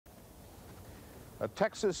A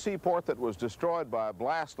Texas seaport that was destroyed by a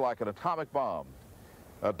blast like an atomic bomb,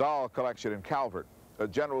 a doll collection in Calvert, a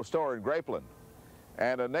general store in Grapeland,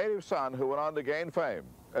 and a native son who went on to gain fame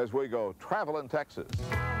as we go traveling Texas.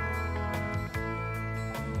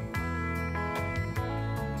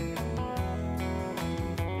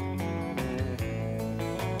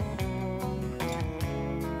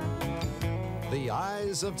 The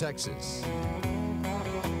Eyes of Texas.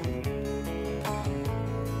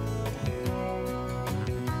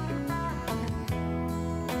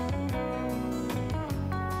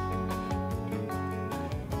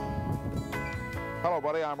 Hello,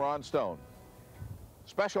 buddy. I'm Ron Stone.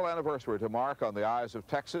 Special anniversary to mark on the Eyes of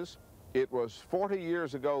Texas. It was 40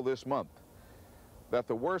 years ago this month that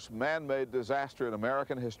the worst man-made disaster in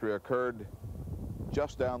American history occurred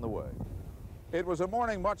just down the way. It was a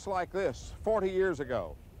morning much like this, 40 years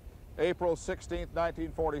ago, April 16,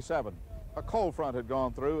 1947. A cold front had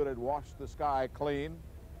gone through and had washed the sky clean.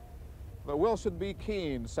 The Wilson B.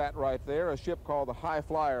 Keene sat right there. A ship called the High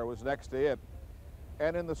Flyer was next to it.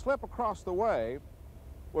 And in the slip across the way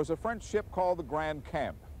was a French ship called the Grand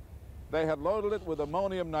Camp. They had loaded it with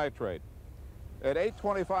ammonium nitrate. At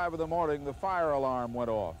 8:25 in the morning, the fire alarm went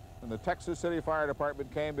off, and the Texas City Fire Department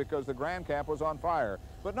came because the Grand Camp was on fire.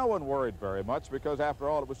 But no one worried very much because, after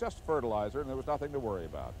all, it was just fertilizer and there was nothing to worry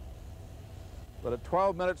about. But at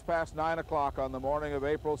 12 minutes past 9 o'clock on the morning of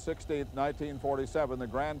April 16, 1947, the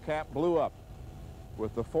Grand Camp blew up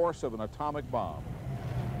with the force of an atomic bomb.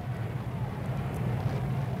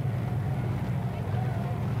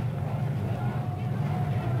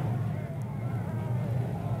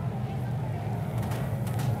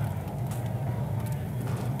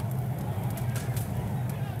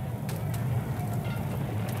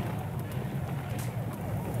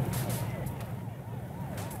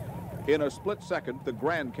 In a split second, the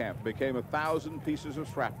Grand Camp became 1,000 pieces of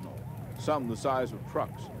shrapnel, some the size of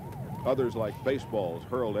trucks, others like baseballs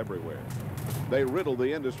hurled everywhere. They riddled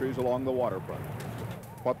the industries along the waterfront.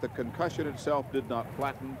 What the concussion itself did not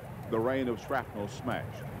flatten, the rain of shrapnel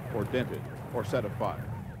smashed, or dented, or set afire.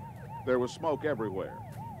 There was smoke everywhere.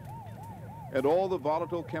 And all the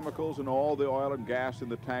volatile chemicals and all the oil and gas in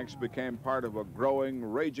the tanks became part of a growing,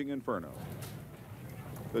 raging inferno.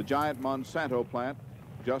 The giant Monsanto plant,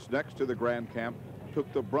 just next to the Grand Camp,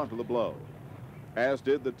 took the brunt of the blow, as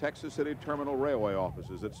did the Texas City Terminal Railway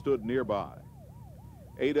offices that stood nearby.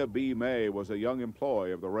 Ada B. May was a young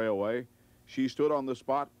employee of the railway. She stood on the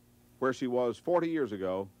spot where she was 40 years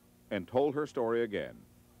ago and told her story again.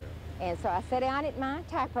 And so I sat down at my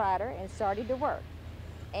typewriter and started to work.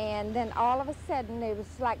 And then all of a sudden, there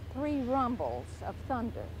was like 3 rumbles of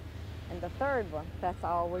thunder. And the third one, that's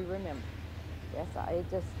all we remember. It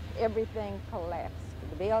just, everything collapsed.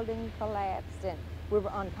 The building collapsed, and we were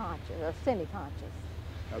unconscious, or semi-conscious.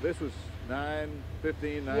 Now, this was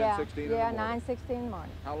 9:15, 9:16 in the morning? Yeah, 9:16 in the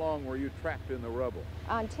morning. How long were you trapped in the rubble?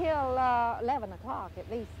 Until 11 o'clock, at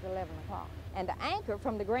least 11 o'clock. And the anchor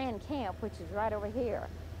from the Grand Camp, which is right over here,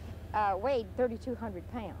 weighed 3,200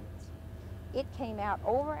 pounds. It came out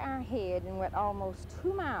over our head and went almost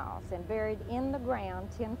 2 miles and buried in the ground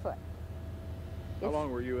 10 foot. How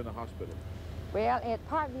long were you in the hospital? Well, at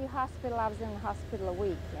Parkview Hospital, I was in the hospital a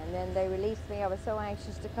week, and then they released me. I was so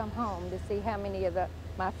anxious to come home to see how many of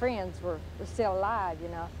my friends were still alive, you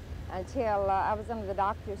know, until I was under the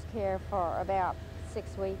doctor's care for about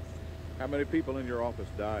 6 weeks. How many people in your office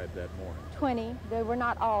died that morning? 20. They were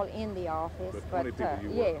not all in the office, but 20 people you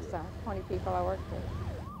worked with. Yes, 20 people I worked with.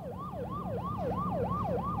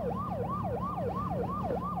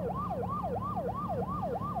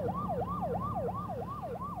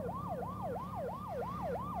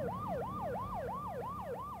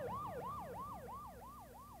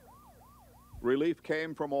 Relief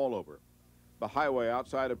came from all over. The highway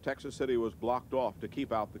outside of Texas City was blocked off to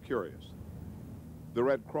keep out the curious. The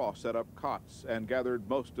Red Cross set up cots and gathered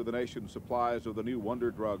most of the nation's supplies of the new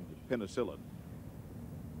wonder drug, penicillin.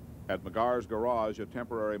 At McGar's garage, a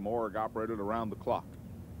temporary morgue operated around the clock.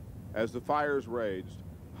 As the fires raged,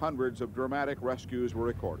 hundreds of dramatic rescues were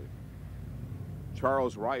recorded.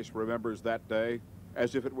 Charles Rice remembers that day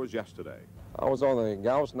as if it was yesterday. I was on the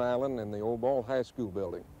Galveston Island in the Old Ball High School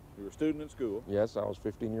building. You were a student in school? Yes, I was a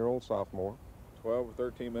 15-year-old sophomore. 12 or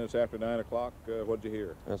 13 minutes after 9 o'clock, what'd you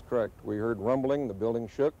hear? That's correct. We heard rumbling, the building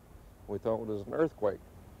shook. We thought it was an earthquake.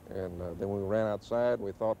 And then we ran outside,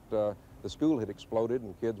 we thought the school had exploded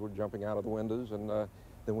and kids were jumping out of the windows. And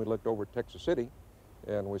then we looked over at Texas City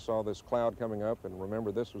and we saw this cloud coming up. And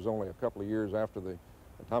remember, this was only a couple of years after the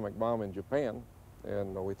atomic bomb in Japan.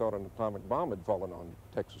 And we thought an atomic bomb had fallen on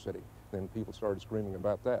Texas City. Then people started screaming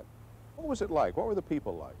about that. What was it like? What were the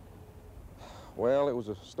people like? Well, it was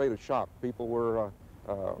a state of shock. People were,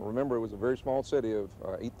 remember, it was a very small city of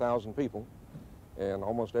 8,000 people, and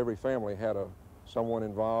almost every family had someone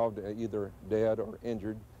involved, either dead or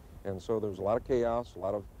injured, and so there was a lot of chaos, a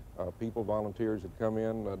lot of people, volunteers had come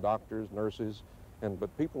in, doctors, nurses,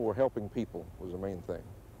 but people were helping people was the main thing.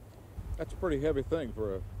 That's a pretty heavy thing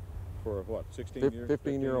for what,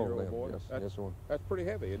 15-year-old boy? Yes, yes, sir. That's pretty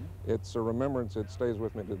heavy, isn't it? It's a remembrance that stays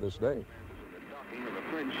with me to this day. The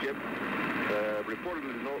French ship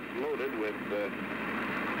reportedly loaded with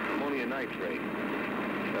ammonium nitrate.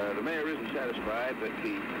 The mayor isn't satisfied, but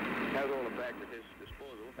he has all the facts at his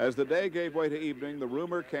disposal. As the day gave way to evening, the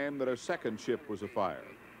rumor came that a second ship was afire.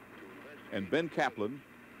 And Ben Kaplan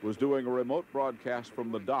was doing a remote broadcast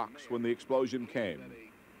from the docks when the explosion came.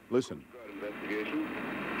 Listen. Investigation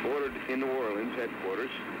ordered in New Orleans headquarters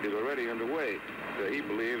is already underway. He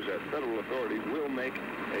believes that federal authorities will make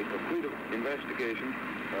a complete investigation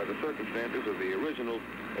of the circumstances of the original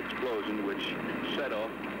explosion which set off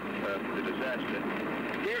the disaster.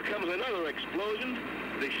 Here comes another explosion.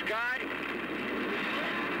 The sky. You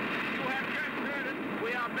have just heard it.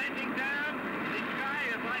 We are bending down. The sky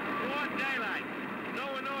is like broad daylight. No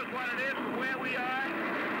one knows what it is from where we are.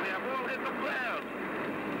 We have all hit the ground.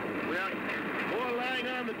 We are all lying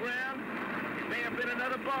on the ground. It may have been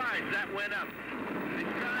another barge that went up. The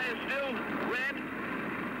sky is still red.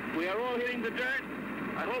 We are all hitting the dirt.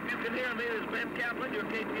 I hope you can hear me. This is Ben Kaplan, your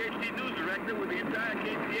KTHD News Director, with the entire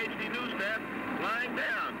KTHD News staff lying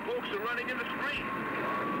down. Folks are running in the street.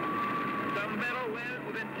 Some metal landed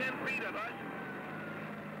within 10 feet of us.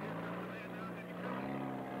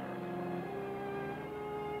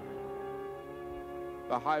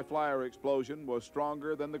 The High Flyer explosion was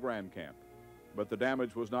stronger than the Grand Camp, but the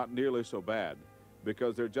damage was not nearly so bad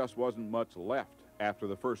because there just wasn't much left after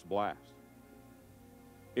the first blast.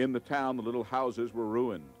 In the town, the little houses were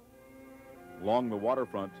ruined. Along the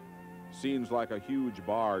waterfront, scenes like a huge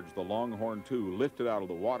barge, the Longhorn II, lifted out of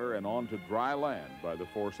the water and onto dry land by the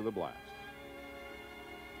force of the blast.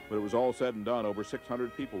 When it was all said and done, over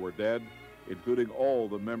 600 people were dead, including all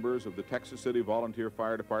the members of the Texas City Volunteer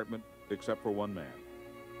Fire Department, except for one man.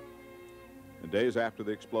 And days after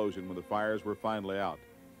the explosion, when the fires were finally out,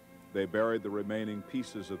 they buried the remaining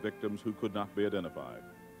pieces of victims who could not be identified.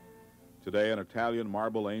 Today, an Italian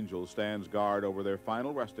marble angel stands guard over their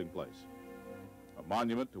final resting place, a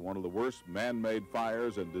monument to one of the worst man-made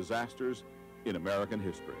fires and disasters in American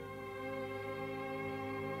history.